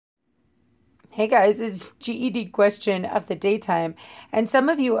Hey guys, it's GED question of the daytime. And some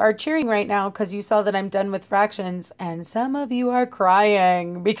of you are cheering right now because you saw that I'm done with fractions. And some of you are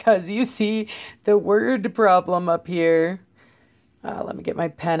crying because you see the word problem up here. Let me get my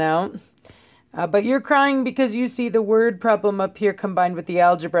pen out. But you're crying because you see the word problem up here combined with the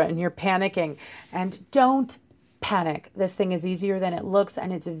algebra and you're panicking. And don't panic. This thing is easier than it looks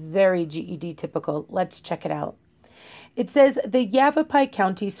and it's very GED typical. Let's check it out. It says the Yavapai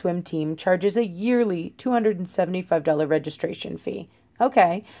County swim team charges a yearly $275 registration fee.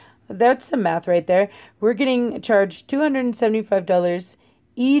 Okay, that's some math right there. We're getting charged $275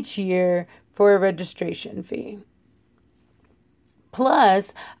 each year for a registration fee,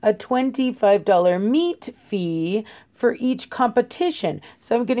 plus a $25 meet fee for each competition.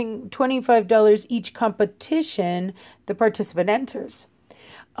 So I'm getting $25 each competition the participant enters.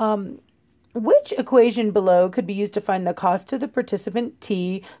 Which equation below could be used to find the cost to the participant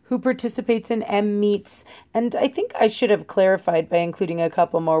T who participates in M meets? And I think I should have clarified by including a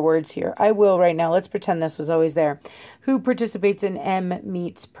couple more words here. I will right now. Let's pretend this was always there. Who participates in M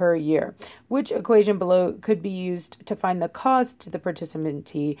meets per year? Which equation below could be used to find the cost to the participant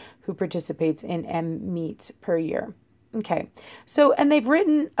T who participates in M meets per year? Okay, so, and they've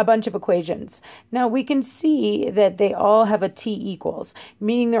written a bunch of equations. Now we can see that they all have a T equals,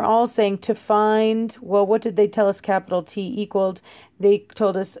 meaning they're all saying to find, well, what did they tell us capital T equaled? They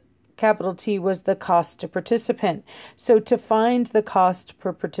told us capital T was the cost to participant. So to find the cost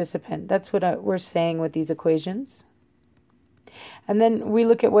per participant, that's what we're saying with these equations. And then we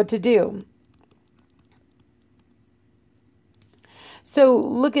look at what to do. So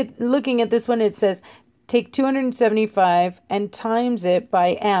looking at this one, it says, take 275 and times it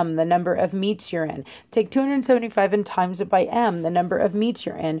by M, the number of meets you're in. Take 275 and times it by M, the number of meets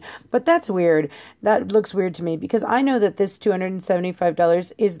you're in. But that's weird. That looks weird to me because I know that this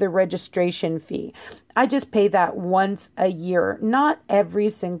 $275 is the registration fee. I just pay that once a year, not every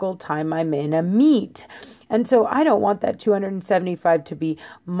single time I'm in a meet. And so I don't want that 275 to be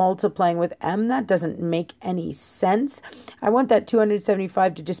multiplying with M. That doesn't make any sense. I want that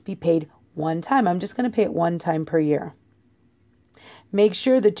 275 to just be paid one time. I'm just going to pay it one time per year. Make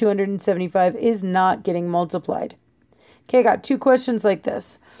sure the 275 is not getting multiplied. Okay, I got two questions like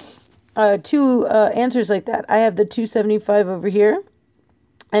this. Two answers like that. I have the 275 over here,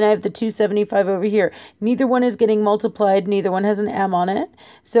 and I have the 275 over here. Neither one is getting multiplied. Neither one has an M on it.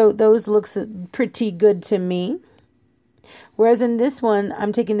 So those looks pretty good to me. Whereas in this one,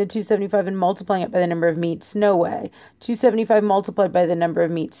 I'm taking the 275 and multiplying it by the number of meets. No way. 275 multiplied by the number of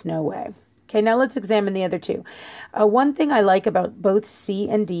meets. No way. Okay, now let's examine the other two. One thing I like about both C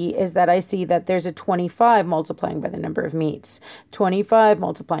and D is that I see that there's a 25 multiplying by the number of meets. 25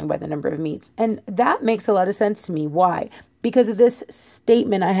 multiplying by the number of meets. And that makes a lot of sense to me. Why? Because of this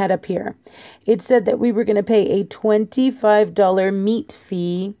statement I had up here. It said that we were going to pay a $25 meet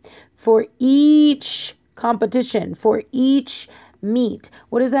fee for each competition, for each meet.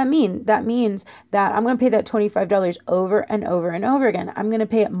 What does that mean? That means that I'm going to pay that $25 over and over and over again. I'm going to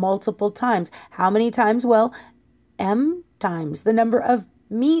pay it multiple times. How many times? Well, M times the number of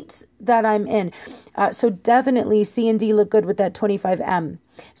meets that I'm in. So definitely C and D look good with that 25M.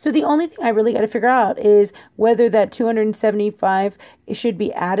 So the only thing I really got to figure out is whether that 275 should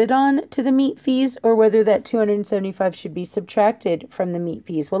be added on to the meet fees or whether that 275 should be subtracted from the meet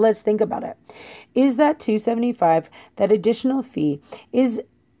fees. Well, let's think about it. Is that 275, that additional fee,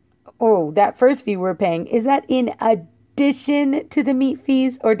 that first fee we're paying, is that in addition to the meet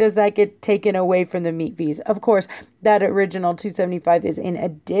fees or does that get taken away from the meet fees? Of course, that original 275 is in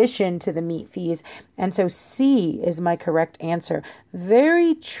addition to the meet fees. And so C is my correct answer.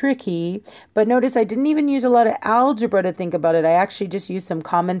 Very tricky, but notice I didn't even use a lot of algebra to think about it. I actually just used some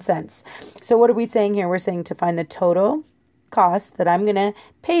common sense. So what are we saying here? We're saying to find the total cost that I'm going to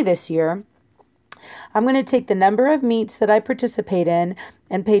pay this year, I'm going to take the number of meets that I participate in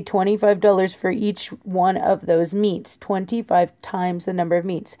and pay $25 for each one of those meets, 25 times the number of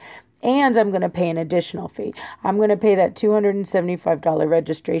meets. And I'm going to pay an additional fee. I'm going to pay that $275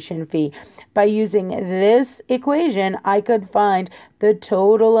 registration fee. By using this equation, I could find the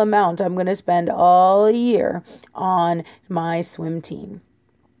total amount I'm going to spend all year on my swim team.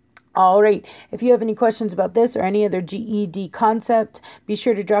 All right, if you have any questions about this or any other GED concept, be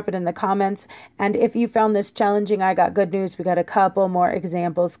sure to drop it in the comments. And if you found this challenging, I got good news. We got a couple more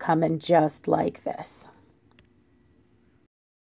examples coming just like this.